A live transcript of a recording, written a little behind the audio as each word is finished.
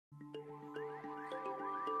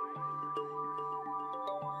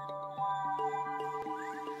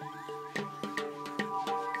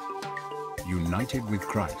united with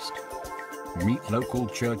Christ. Meet local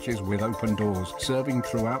churches with open doors, serving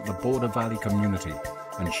throughout the Border Valley community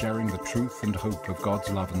and sharing the truth and hope of God's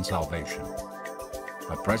love and salvation.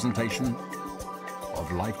 A presentation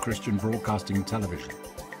of Life Christian Broadcasting Television.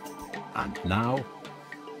 And now,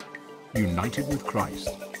 united with Christ.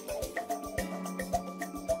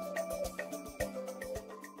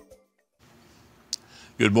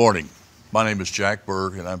 Good morning. My name is Jack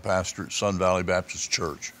Berg, and I'm pastor at Sun Valley Baptist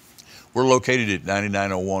Church. We're located at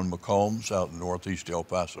 9901 McCombs out in northeast El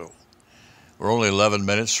Paso. We're only 11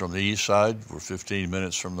 minutes from the east side. We're 15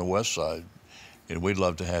 minutes from the west side, and we'd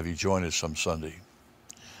love to have you join us some Sunday.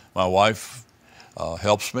 My wife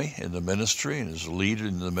helps me in the ministry and is a leader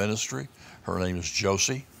in the ministry. Her name is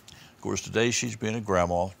Josie. Of course, today she's being a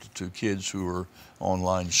grandma to two kids who are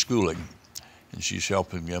online schooling, and she's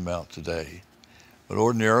helping them out today. But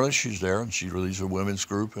ordinarily, she's there, and she leads a women's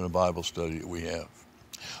group and a Bible study that we have.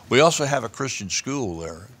 We also have a Christian school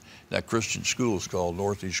there. That Christian school is called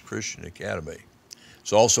Northeast Christian Academy.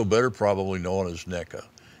 It's also better probably known as NECA,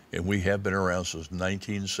 and we have been around since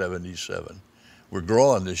 1977. We're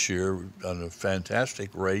growing this year at a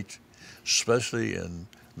fantastic rate, especially in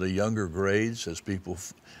the younger grades as people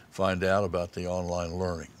find out about the online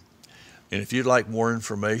learning. And if you'd like more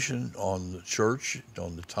information on the church,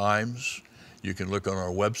 on the times, you can look on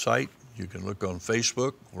our website, you can look on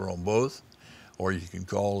Facebook, we're on both, or you can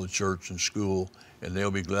call the church and school and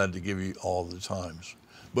they'll be glad to give you all the times.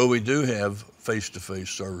 But we do have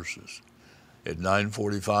face-to-face services at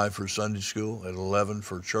 9:45 for Sunday school, at 11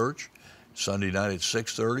 for church, Sunday night at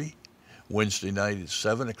 6:30, Wednesday night at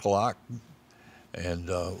 7 o'clock, and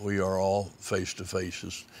we are all face-to-face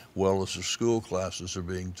as well as the school classes are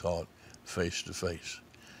being taught face-to-face.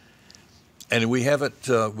 And we have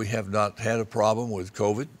not had a problem with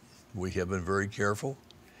COVID. We have been very careful,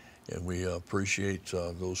 and we appreciate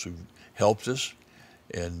those who helped us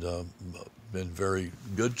and been very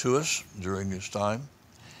good to us during this time.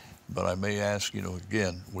 But I may ask,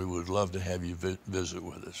 again, we would love to have you visit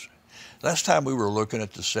with us. Last time we were looking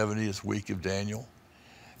at the 70th week of Daniel,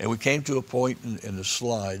 and we came to a point in the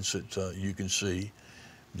slides that you can see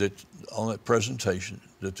that on that presentation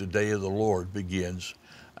that the day of the Lord begins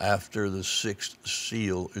after the sixth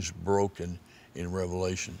seal is broken in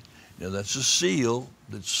Revelation. Now that's a seal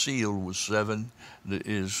that's sealed with seven, that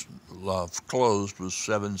is closed with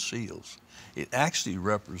seven seals. It actually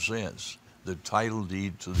represents the title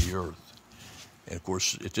deed to the earth. And of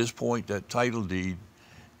course, at this point, that title deed,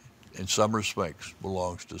 in some respects,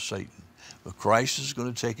 belongs to Satan. But Christ is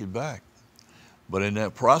going to take it back. But in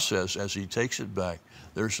that process, as he takes it back,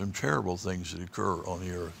 there's some terrible things that occur on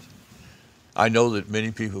the earth. I know that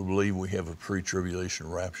many people believe we have a pre-tribulation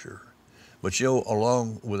rapture. But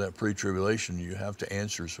along with that pre-tribulation, you have to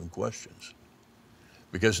answer some questions.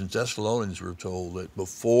 Because in Thessalonians, we're told that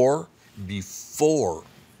before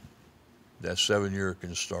that 7 year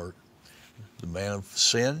can start, the man of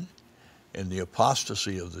sin and the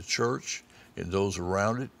apostasy of the church and those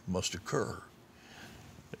around it must occur.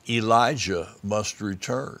 Elijah must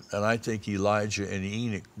return. And I think Elijah and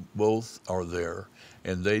Enoch both are there,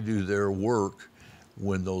 and they do their work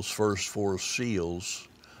when those first four seals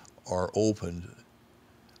are opened.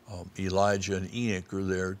 Elijah and Enoch are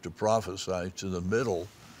there to prophesy to the middle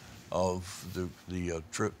of the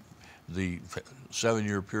 7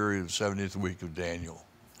 year period of the 70th week of Daniel.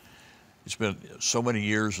 It's been so many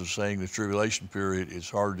years of saying the tribulation period, it's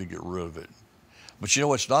hard to get rid of it. But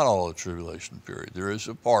it's not all the tribulation period. There is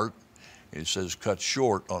a part, it says cut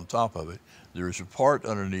short on top of it. There is a part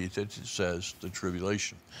underneath it that says the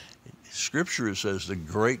tribulation. Scripture, it says the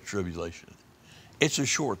great tribulation. It's a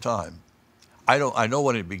short time. I know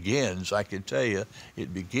when it begins. I can tell you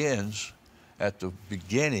it begins at the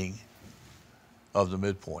beginning of the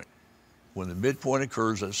midpoint. When the midpoint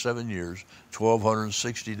occurs at 7 years,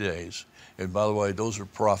 1,260 days. And by the way, those are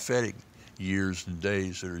prophetic years and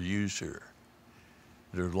days that are used here.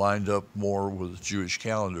 They're lined up more with the Jewish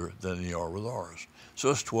calendar than they are with ours.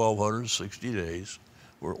 So it's 1,260 days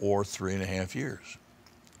or 3.5 years.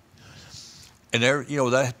 And there,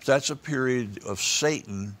 that's a period of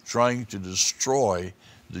Satan trying to destroy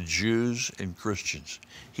the Jews and Christians.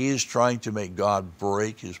 He is trying to make God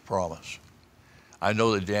break his promise. I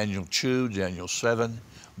know that Daniel 2, Daniel 7,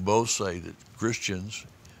 both say that Christians,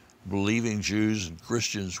 believing Jews and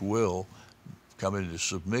Christians will come into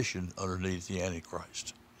submission underneath the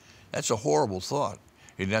Antichrist. That's a horrible thought.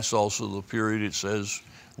 And that's also the period it says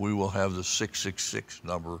we will have the 666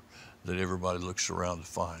 number that everybody looks around to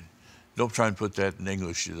find. Don't try and put that in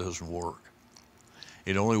English, it doesn't work.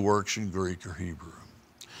 It only works in Greek or Hebrew.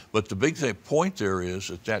 But the big point there is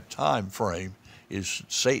that time frame is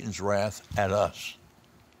Satan's wrath at us,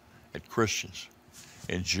 at Christians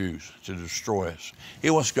and Jews, to destroy us. He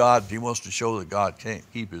wants to show that God can't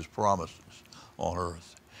keep his promises on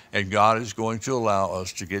earth. And God is going to allow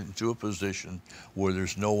us to get into a position where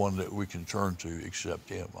there's no one that we can turn to except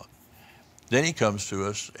him. Then he comes to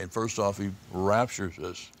us, and first off, he raptures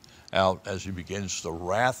us out as he begins the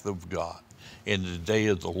wrath of God. And the day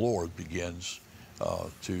of the Lord begins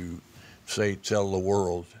to tell the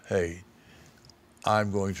world, hey,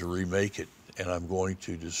 I'm going to remake it, and I'm going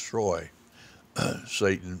to destroy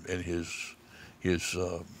Satan and his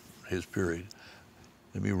period.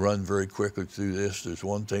 Let me run very quickly through this. There's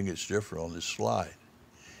one thing that's different on this slide.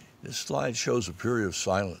 This slide shows a period of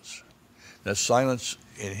silence. That silence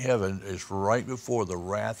in heaven is right before the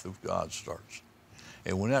wrath of God starts.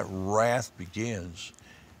 And when that wrath begins,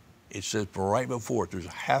 it says right before it, there's a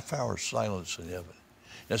half-hour silence in heaven.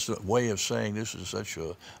 That's the way of saying this is such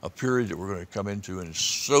a period that we're going to come into, and it's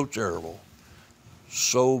so terrible,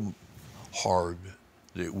 so hard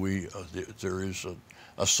that there is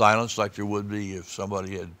a silence like there would be if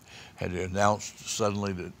somebody had announced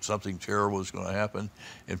suddenly that something terrible was going to happen,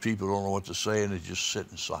 and people don't know what to say, and they just sit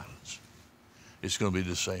in silence. It's going to be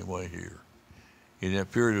the same way here. In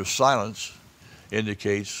that period of silence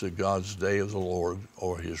indicates that God's day of the Lord,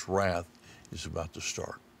 or his wrath, is about to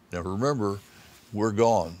start. Now remember, we're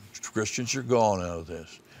gone. Christians are gone out of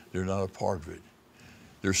this. They're not a part of it.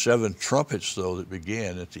 There's 7 trumpets, though, that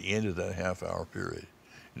begin at the end of that half-hour period.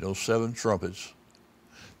 And those 7 trumpets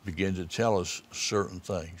begin to tell us certain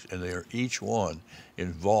things, and each one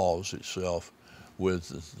involves itself with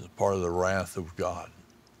the part of the wrath of God.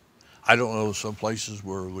 I don't know some places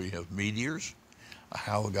where we have meteors.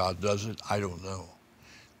 How God does it, I don't know.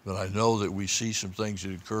 But I know that we see some things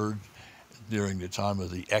that occurred during the time of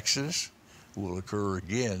the Exodus will occur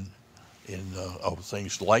again,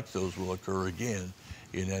 things like those will occur again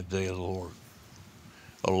in that day of the Lord.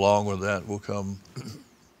 Along with that will come,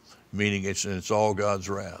 meaning it's all God's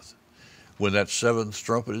wrath. When that 7th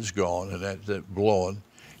trumpet is gone and that blowing,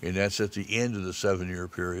 and that's at the end of the 7-year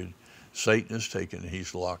period, Satan is taken and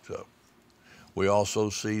he's locked up. We also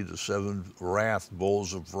see the 7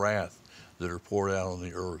 bowls of wrath that are poured out on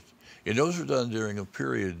the earth. And those are done during a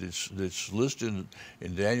period that's listed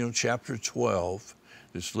in Daniel chapter 12,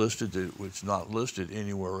 that's listed, it's not listed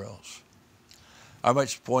anywhere else. I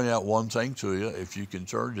might point out one thing to you, if you can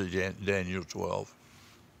turn to Daniel 12,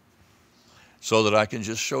 so that I can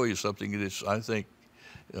just show you something that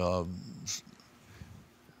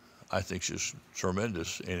I think just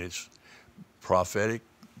tremendous in its prophetic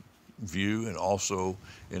view, and also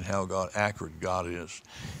in how accurate God is.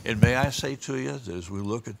 And may I say to you that as we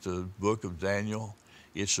look at the book of Daniel,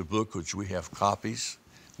 it's a book which we have copies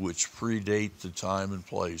which predate the time and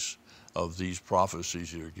place of these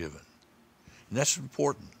prophecies that are given. And that's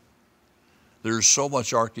important. There's so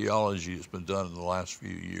much archaeology that's been done in the last few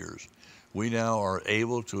years. We now are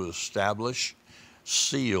able to establish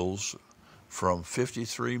seals from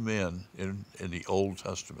 53 men in the Old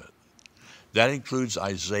Testament. That includes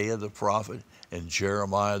Isaiah the prophet and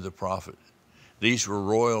Jeremiah the prophet. These were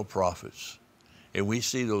royal prophets. And we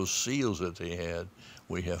see those seals that they had.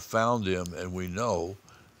 We have found them, and we know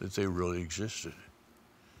that they really existed.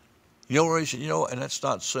 And that's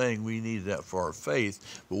not saying we need that for our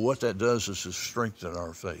faith, but what that does is to strengthen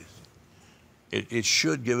our faith. It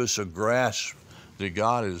should give us a grasp that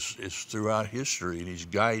God is throughout history, and he's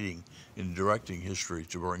guiding and directing history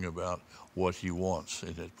to bring about what he wants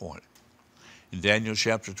at that point. In Daniel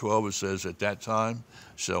chapter 12, it says, at that time,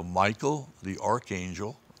 so Michael, the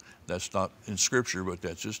archangel, that's not in Scripture, but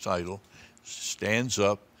that's his title, stands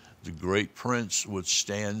up, the great prince which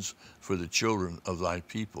stands for the children of thy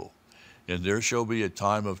people. And there shall be a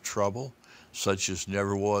time of trouble, such as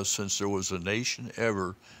never was since there was a nation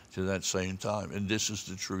ever to that same time. And this is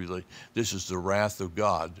this is the wrath of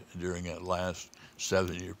God during that last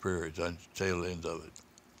 7-year period, the tail end of it.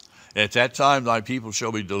 At that time thy people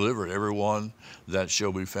shall be delivered, every one that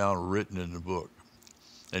shall be found written in the book.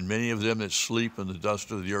 And many of them that sleep in the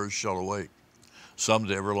dust of the earth shall awake, some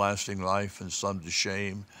to everlasting life, and some to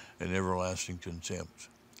shame and everlasting contempt.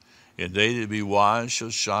 And they that be wise shall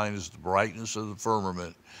shine as the brightness of the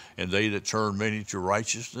firmament, and they that turn many to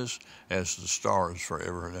righteousness as the stars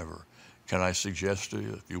forever and ever. Can I suggest to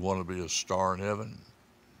you, if you want to be a star in heaven,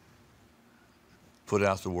 put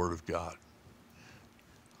out the word of God.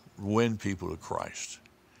 Win people to Christ.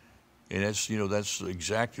 And that's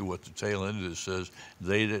exactly what the tail end of it says.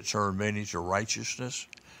 They that turn many to righteousness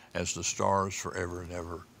as the stars forever and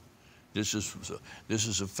ever. This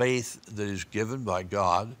is a faith that is given by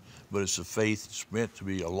God, but it's a faith that's meant to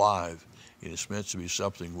be alive And it's meant to be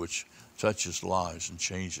something which touches lives and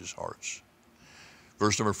changes hearts.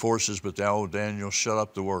 Verse number 4 says, "But thou, O Daniel, shut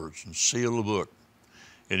up the words and seal the book.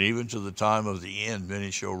 And even to the time of the end, many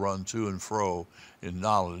shall run to and fro, and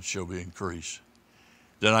knowledge shall be increased."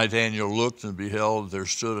 Then I, Daniel, looked and beheld there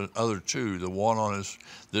stood other two, the one on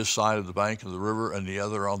this side of the bank of the river, and the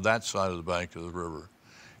other on that side of the bank of the river.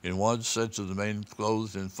 And one said to the man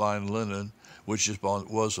clothed in fine linen, which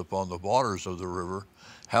was upon the waters of the river,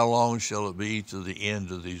 "How long shall it be to the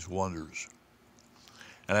end of these wonders?"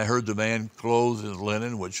 And I heard the man clothed in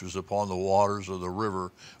linen, which was upon the waters of the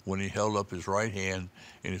river, when he held up his right hand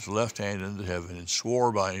and his left hand into heaven, and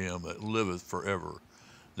swore by him that liveth forever,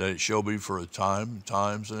 that it shall be for a time,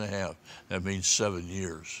 times and a half. That means 7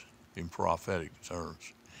 years in prophetic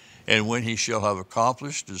terms. And when he shall have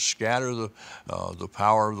accomplished to scatter the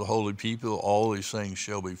power of the holy people, all these things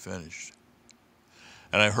shall be finished.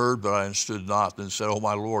 And I heard, but I understood not, then said, "O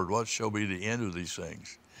my Lord, what shall be the end of these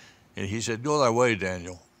things?" And he said, "Go thy way,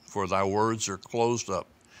 Daniel, for thy words are closed up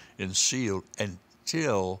and sealed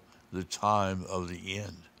until the time of the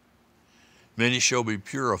end. Many shall be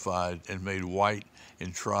purified and made white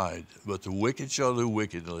and tried, but the wicked shall do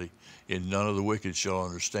wickedly, and none of the wicked shall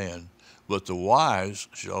understand, but the wise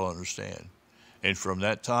shall understand. And from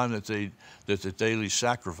that time that the daily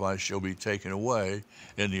sacrifice shall be taken away,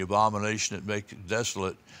 and the abomination that maketh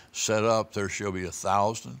desolate set up, there shall be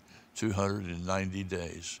 1,290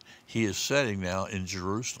 days. He is setting now in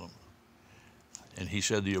Jerusalem. And he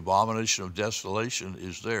said the abomination of desolation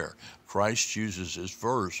is there. Christ uses this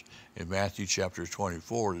verse in Matthew chapter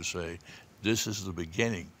 24 to say, this is the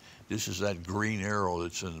beginning. This is that green arrow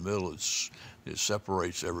that's in the middle. It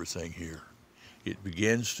separates everything here. It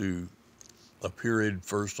begins to a period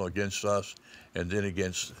first against us and then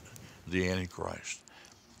against the Antichrist.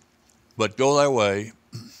 But go thy way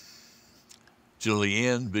till the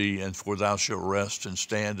end be, and for thou shalt rest and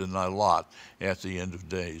stand in thy lot at the end of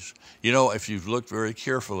days. You know, if you've looked very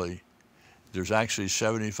carefully, there's actually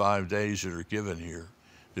 75 days that are given here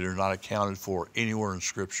that are not accounted for anywhere in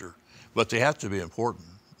Scripture. But they have to be important.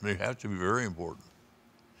 They have to be very important.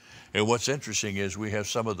 And what's interesting is we have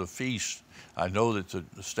some of the feasts. I know that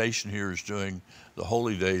the station here is doing the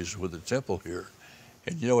holy days with the temple here.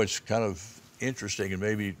 And you know, it's kind of interesting and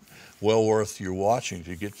maybe well worth your watching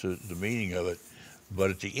to get to the meaning of it. But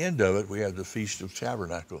at the end of it, we have the Feast of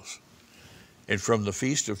Tabernacles. And from the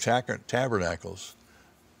Feast of Tabernacles,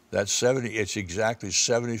 it's exactly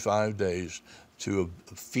 75 days to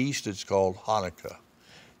a feast that's called Hanukkah.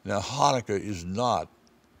 Now, Hanukkah is not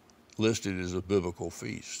listed as a biblical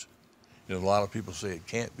feast. You know, a lot of people say it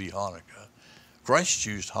can't be Hanukkah. Christ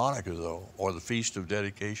used Hanukkah, though, or the Feast of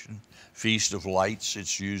Dedication, Feast of Lights.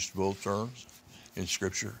 It's used both terms in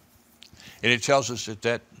Scripture. And it tells us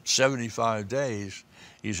that 75 days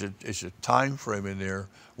is a time frame in there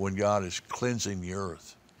when God is cleansing the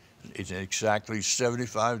earth. It's exactly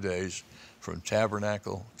 75 days from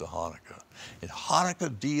Tabernacle to Hanukkah. And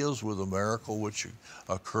Hanukkah deals with a miracle which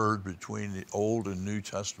occurred between the Old and New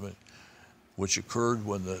Testament, which occurred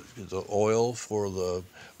when the oil for the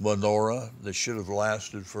menorah that should have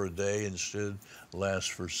lasted for a day instead lasts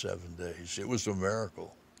for 7 days. It was a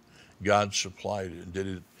miracle. God supplied it and did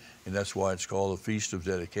it, and that's why it's called the Feast of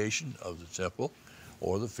Dedication of the Temple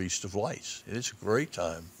or the Feast of Lights. And it's a great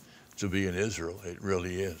time to be in Israel. It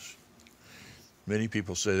really is. Many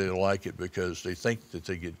people say they don't like it because they think that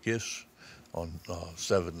they get gifts on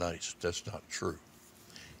 7 nights. That's not true,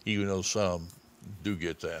 even though some do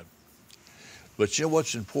get that. But you know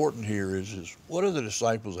what's important here is what are the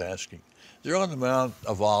disciples asking? They're on the Mount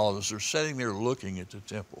of Olives. They're sitting there looking at the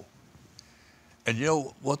temple. And you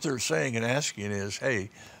know what they're saying and asking is, hey,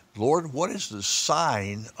 Lord, what is the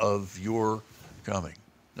sign of your coming?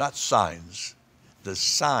 Not signs. The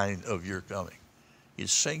sign of your coming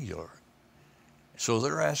is singular. So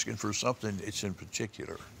they're asking for something that's in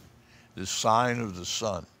particular, the sign of the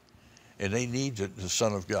Son. And they need the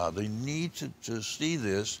Son of God. They need to see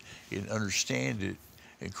this and understand it.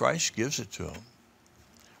 And Christ gives it to them.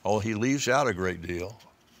 Oh, he leaves out a great deal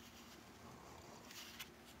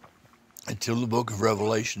until the book of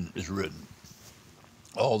Revelation is written.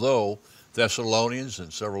 Although Thessalonians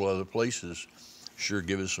and several other places sure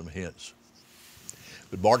give us some hints.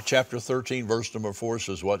 But Mark chapter 13, verse number 4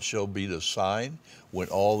 says, what shall be the sign when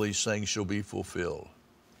all these things shall be fulfilled?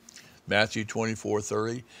 Matthew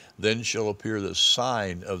 24:30, then shall appear the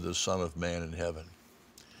sign of the Son of Man in heaven.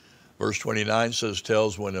 Verse 29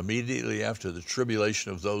 tells when immediately after the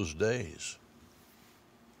tribulation of those days,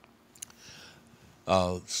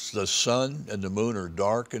 the sun and the moon are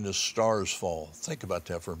dark and the stars fall. Think about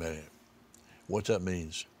that for a minute. what that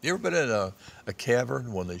means. You ever been in a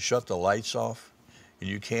cavern when they shut the lights off and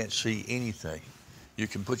you can't see anything? You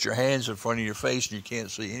can put your hands in front of your face and you can't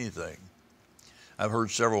see anything. I've heard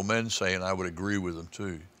several men say, and I would agree with them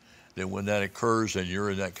too, that when that occurs and you're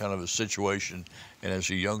in that kind of a situation, and as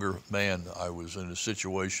a younger man, I was in a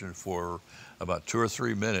situation for about 2 or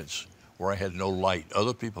 3 minutes where I had no light.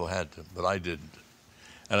 Other people had them, but I didn't.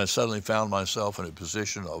 And I suddenly found myself in a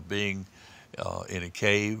position of being in a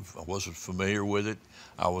cave. I wasn't familiar with it.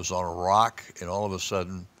 I was on a rock, and all of a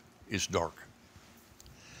sudden, it's dark.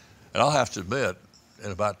 And I'll have to admit,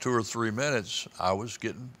 in about 2 or 3 minutes, I was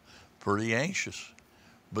getting pretty anxious.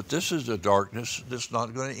 But this is a darkness that's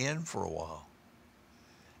not going to end for a while.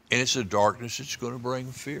 And it's a darkness that's going to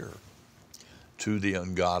bring fear to the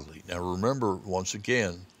ungodly. Now remember, once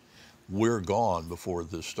again, we're gone before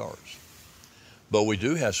this starts. But we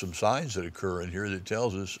do have some signs that occur in here that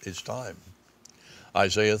tells us it's time.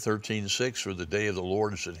 Isaiah 13:6, for the day of the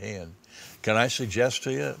Lord is at hand. Can I suggest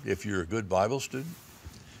to you, if you're a good Bible student,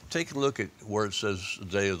 take a look at where it says the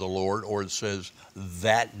day of the Lord, or it says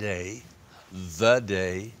that day, the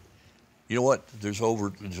day. You know what? There's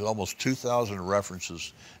almost 2,000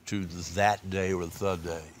 references to that day or the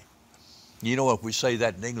day. You know, if we say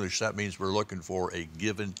that in English, that means we're looking for a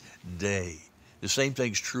given day. The same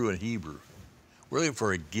thing's true in Hebrew. We're looking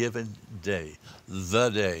for a given day, the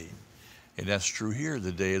day. And that's true here,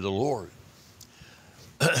 the day of the Lord.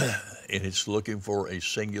 And it's looking for a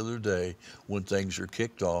singular day when things are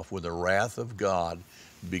kicked off, when the wrath of God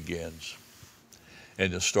begins.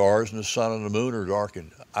 And the stars and the sun and the moon are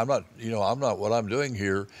darkened. What I'm doing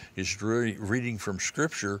here is reading from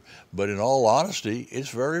Scripture, but in all honesty, it's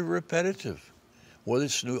very repetitive, whether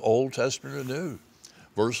it's Old Testament or New.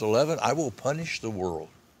 Verse 11, I will punish the world.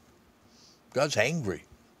 God's angry.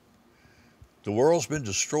 The world's been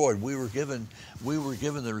destroyed. We were given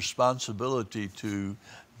the responsibility to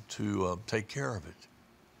take care of it.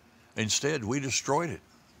 Instead, we destroyed it.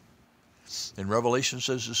 And Revelation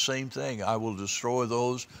says the same thing. I will destroy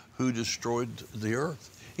those who destroyed the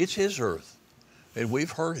earth. It's his earth. And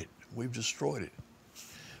we've heard it. We've destroyed it.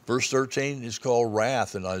 Verse 13 is called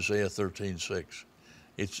wrath in Isaiah 13:6.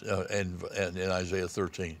 It's and in Isaiah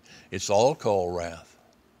 13. It's all called wrath.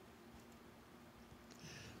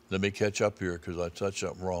 Let me catch up here because I touched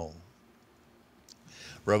up wrong.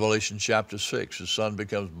 Revelation chapter 6, the sun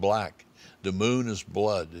becomes black. The moon is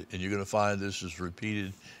blood. And you're going to find this is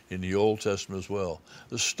repeated in the Old Testament as well.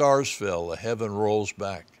 The stars fell. The heaven rolls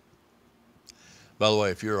back. By the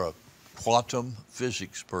way, if you're a quantum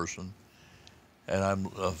physics person, and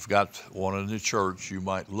I've got one in the church, you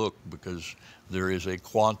might look, because there is a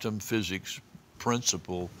quantum physics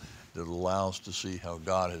principle that allows to see how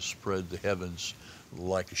God has spread the heavens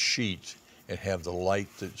like a sheet and have the light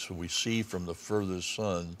that we see from the furthest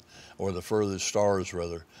sun, or the furthest stars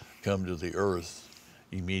rather, come to the earth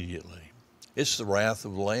immediately. It's the wrath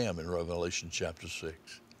of the Lamb in Revelation chapter 6.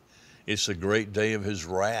 It's the great day of his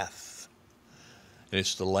wrath.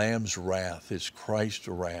 It's the Lamb's wrath. It's Christ's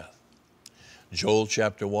wrath. Joel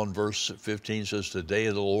chapter 1 verse 15 says, the day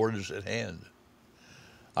of the Lord is at hand.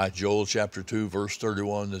 Joel chapter 2 verse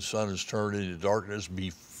 31, the sun is turned into darkness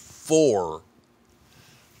before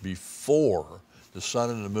the sun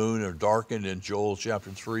and the moon are darkened in Joel chapter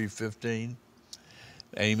 3:15.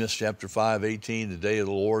 Amos chapter 5:18, the day of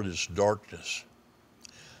the Lord is darkness.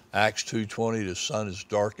 Acts 2:20, the sun is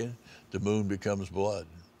darkened, the moon becomes blood.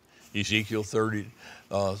 Ezekiel 30,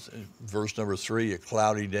 verse number 3, a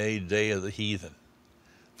cloudy day, day of the heathen.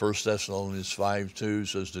 1 Thessalonians 5:2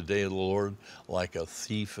 says, the day of the Lord like a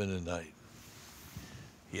thief in the night.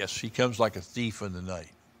 Yes, he comes like a thief in the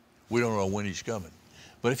night. We don't know when he's coming.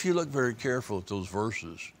 But if you look very careful at those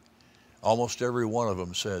verses, almost every one of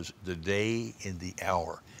them says the day and the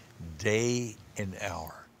hour, day and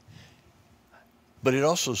hour. But it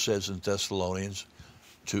also says in Thessalonians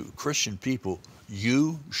to Christian people,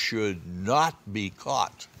 you should not be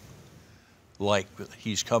caught like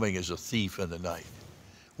he's coming as a thief in the night.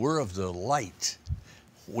 We're of the light.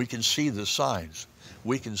 We can see the signs.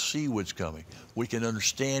 We can see what's coming. We can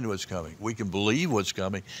understand what's coming. We can believe what's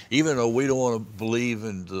coming, even though we don't want to believe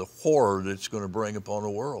in the horror that's going to bring upon the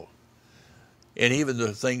world. And even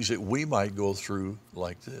the things that we might go through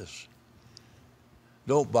like this.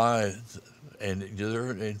 Don't buy, and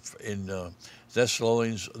they're in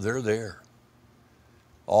Thessalonians, they're there.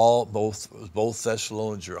 Both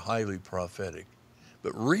Thessalonians are highly prophetic.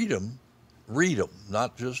 But read them,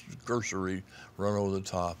 not just cursory, run over the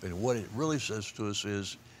top. And what it really says to us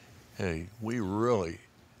is, hey, we really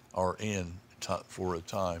are in for a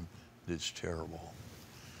time that's terrible.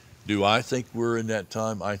 Do I think we're in that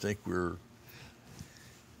time? I think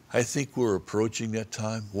I think we're approaching that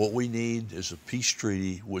time. What we need is a peace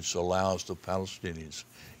treaty which allows the Palestinians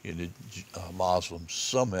and the Muslims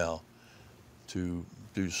somehow to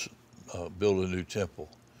build a new temple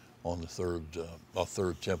on a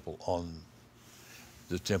third temple on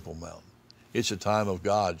the Temple Mount. It's a time of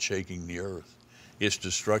God shaking the earth. It's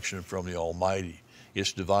destruction from the Almighty.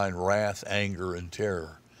 It's divine wrath, anger, and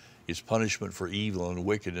terror. It's punishment for evil and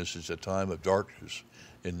wickedness. It's a time of darkness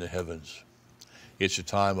in the heavens. It's a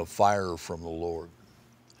time of fire from the Lord.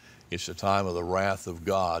 It's a time of the wrath of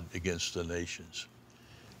God against the nations.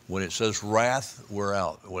 When it says wrath, we're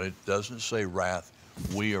out. When it doesn't say wrath,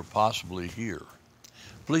 we are possibly here.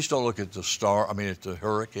 Please don't look at at the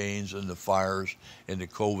hurricanes and the fires and the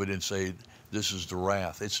COVID and say, this is the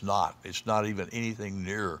wrath. It's not. It's not even anything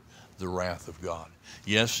near the wrath of God.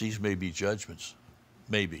 Yes, these may be judgments.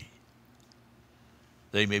 Maybe.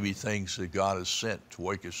 They may be things that God has sent to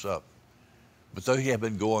wake us up. But they have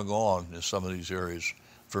been going on in some of these areas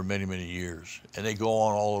for many, many years. And they go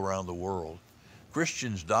on all around the world.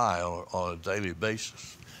 Christians die on a daily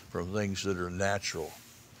basis from things that are natural.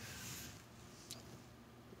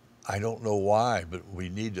 I don't know why, but we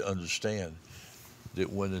need to understand that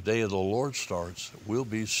when the day of the Lord starts, we'll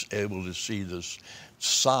be able to see this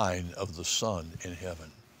sign of the sun in heaven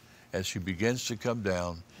as he begins to come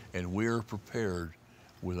down, and we're prepared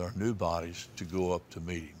with our new bodies to go up to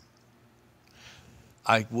meet him.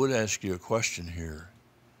 I would ask you a question here.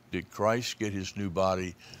 Did Christ get his new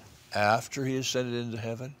body after he ascended into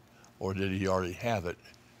heaven, or did he already have it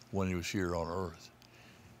when he was here on earth?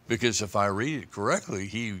 Because if I read it correctly,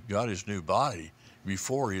 he got his new body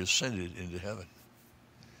before he ascended into heaven.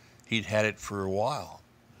 He'd had it for a while.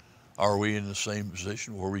 Are we in the same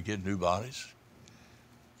position where we get new bodies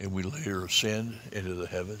and we later ascend into the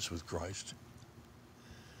heavens with Christ?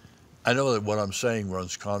 I know that what I'm saying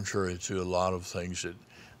runs contrary to a lot of things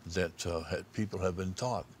that people have been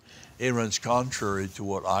taught. It runs contrary to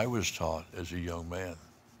what I was taught as a young man.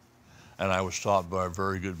 And I was taught by a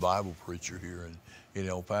very good Bible preacher here in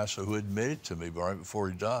El Paso who admitted to me right before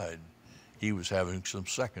he died, he was having some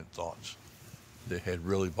second thoughts that had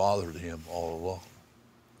really bothered him all along.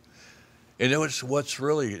 And what's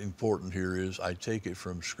really important here is I take it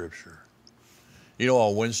from Scripture. You know,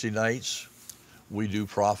 on Wednesday nights, we do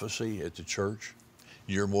prophecy at the church.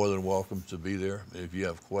 You're more than welcome to be there. If you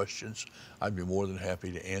have questions, I'd be more than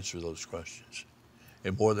happy to answer those questions.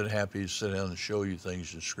 And more than happy to sit down and show you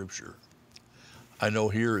things in Scripture. I know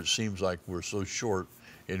here it seems like we're so short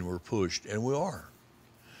and we're pushed, and we are.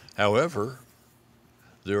 However,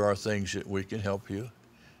 there are things that we can help you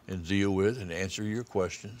and deal with and answer your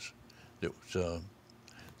questions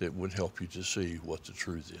that would help you to see what the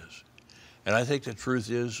truth is. And I think the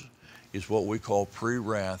truth is what we call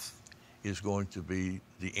pre-wrath is going to be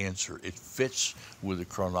the answer. It fits with the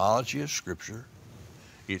chronology of Scripture.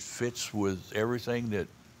 It fits with everything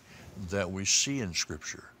that we see in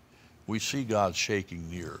Scripture. We see God shaking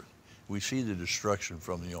the earth. We see the destruction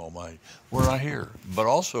from the Almighty. We're not here. But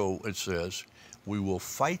also it says we will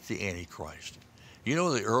fight the Antichrist. You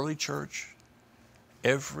know, the early church,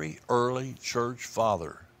 every early church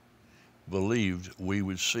father believed we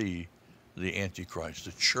would see the Antichrist.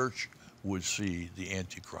 The church would see the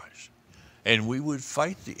Antichrist. And we would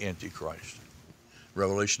fight the Antichrist.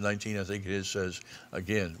 Revelation 19, I think it is, says,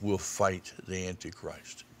 again, we'll fight the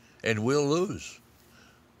Antichrist. And we'll lose.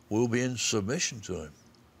 We'll be in submission to him.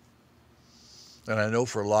 And I know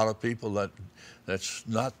for a lot of people that's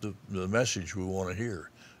not the message we want to hear.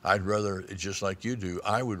 I'd rather, just like you do,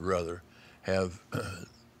 I would rather have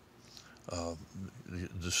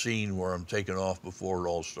the scene where I'm taken off before it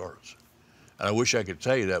all starts. And I wish I could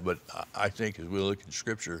tell you that, but I think as we look in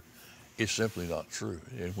Scripture, it's simply not true.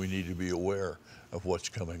 And we need to be aware of what's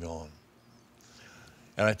coming on.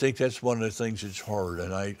 And I think that's one of the things that's hard.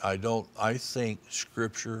 And I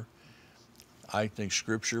think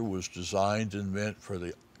Scripture was designed and meant for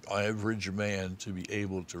the average man to be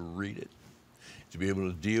able to read it, to be able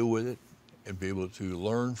to deal with it, and be able to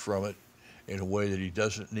learn from it in a way that he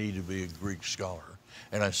doesn't need to be a Greek scholar.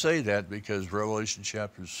 And I say that because Revelation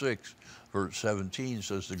chapter 6, verse 17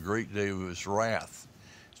 says the great day of his wrath.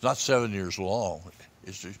 It's not 7 years long.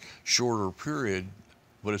 It's a shorter period,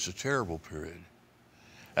 but it's a terrible period.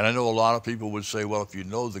 And I know a lot of people would say, well, if you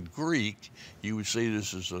know the Greek, you would see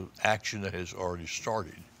this as an action that has already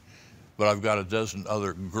started. But I've got a dozen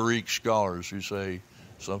other Greek scholars who say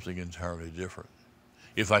something entirely different.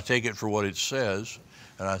 If I take it for what it says,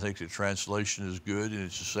 and I think the translation is good, and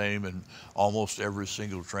it's the same in almost every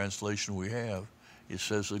single translation we have, it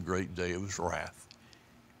says the great day of his wrath,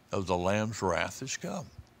 of the Lamb's wrath has come.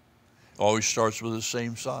 It always starts with the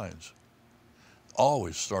same signs.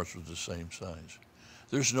 always starts with the same signs.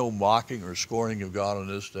 There's no mocking or scorning of God on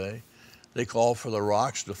this day. They call for the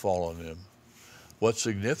rocks to fall on them. What's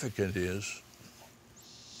significant is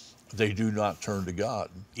they do not turn to God,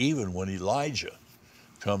 even when Elijah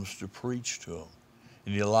comes to preach to them.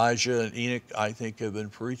 And Elijah and Enoch, I think, have been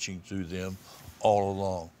preaching to them all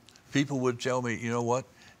along. People would tell me, you know what?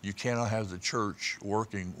 You cannot have the church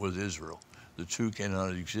working with Israel. The two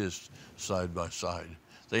cannot exist side by side.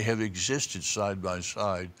 They have existed side by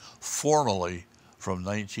side formally from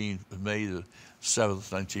May the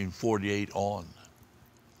 7th, 1948 on.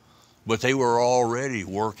 But they were already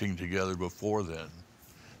working together before then.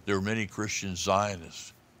 There were many Christian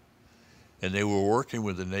Zionists, and they were working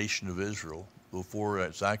with the nation of Israel before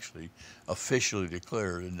it's actually officially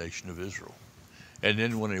declared a nation of Israel. And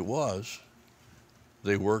then when it was,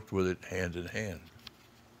 they worked with it hand in hand.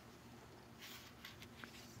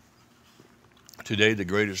 Today, the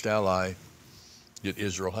greatest ally that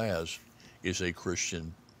Israel has is a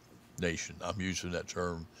Christian nation. I'm using that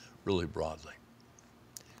term really broadly.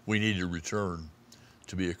 We need to return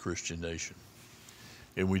to be a Christian nation.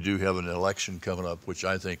 And we do have an election coming up, which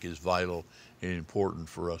I think is vital and important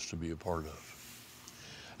for us to be a part of.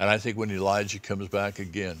 And I think when Elijah comes back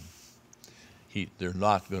again, they're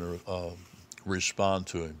not going to respond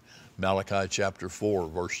to him. Malachi chapter 4,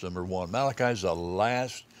 verse number 1. Malachi is the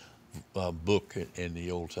last book in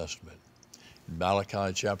the Old Testament.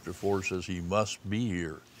 Malachi chapter 4 says he must be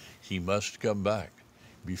here. He must come back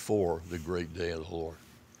before the great day of the Lord.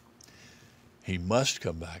 He must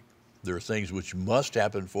come back. There are things which must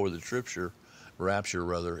happen for the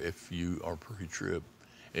rapture, if you are pre-trib.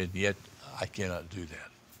 And yet, I cannot do that.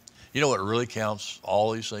 You know what really counts?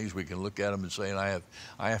 All these things, we can look at them and say, and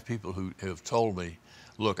I have people who have told me,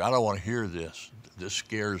 look, I don't want to hear this. This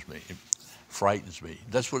scares me. It frightens me.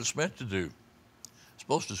 That's what it's meant to do. It's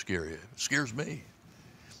supposed to scare you. It scares me.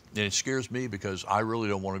 And it scares me because I really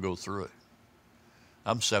don't want to go through it.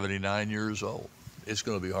 I'm 79 years old. It's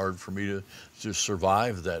going to be hard for me to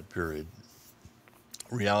survive that period.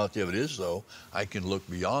 Reality of it is, though, I can look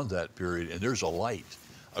beyond that period, and there's a light,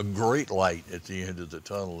 a great light at the end of the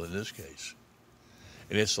tunnel in this case.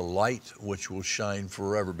 And it's a light which will shine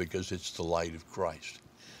forever because it's the light of Christ.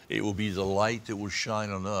 It will be the light that will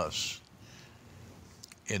shine on us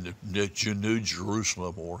in the New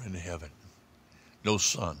Jerusalem or in heaven. No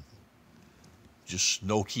sun, just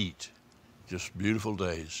no heat, just beautiful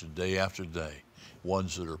days, day after day.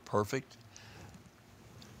 Ones that are perfect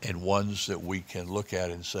and ones that we can look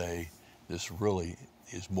at and say, this really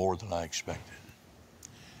is more than I expected.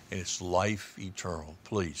 And it's life eternal.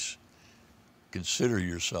 Please consider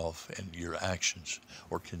yourself and your actions,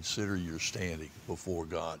 or consider your standing before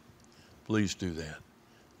God. Please do that.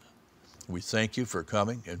 We thank you for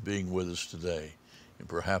coming and being with us today, and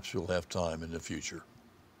perhaps we'll have time in the future.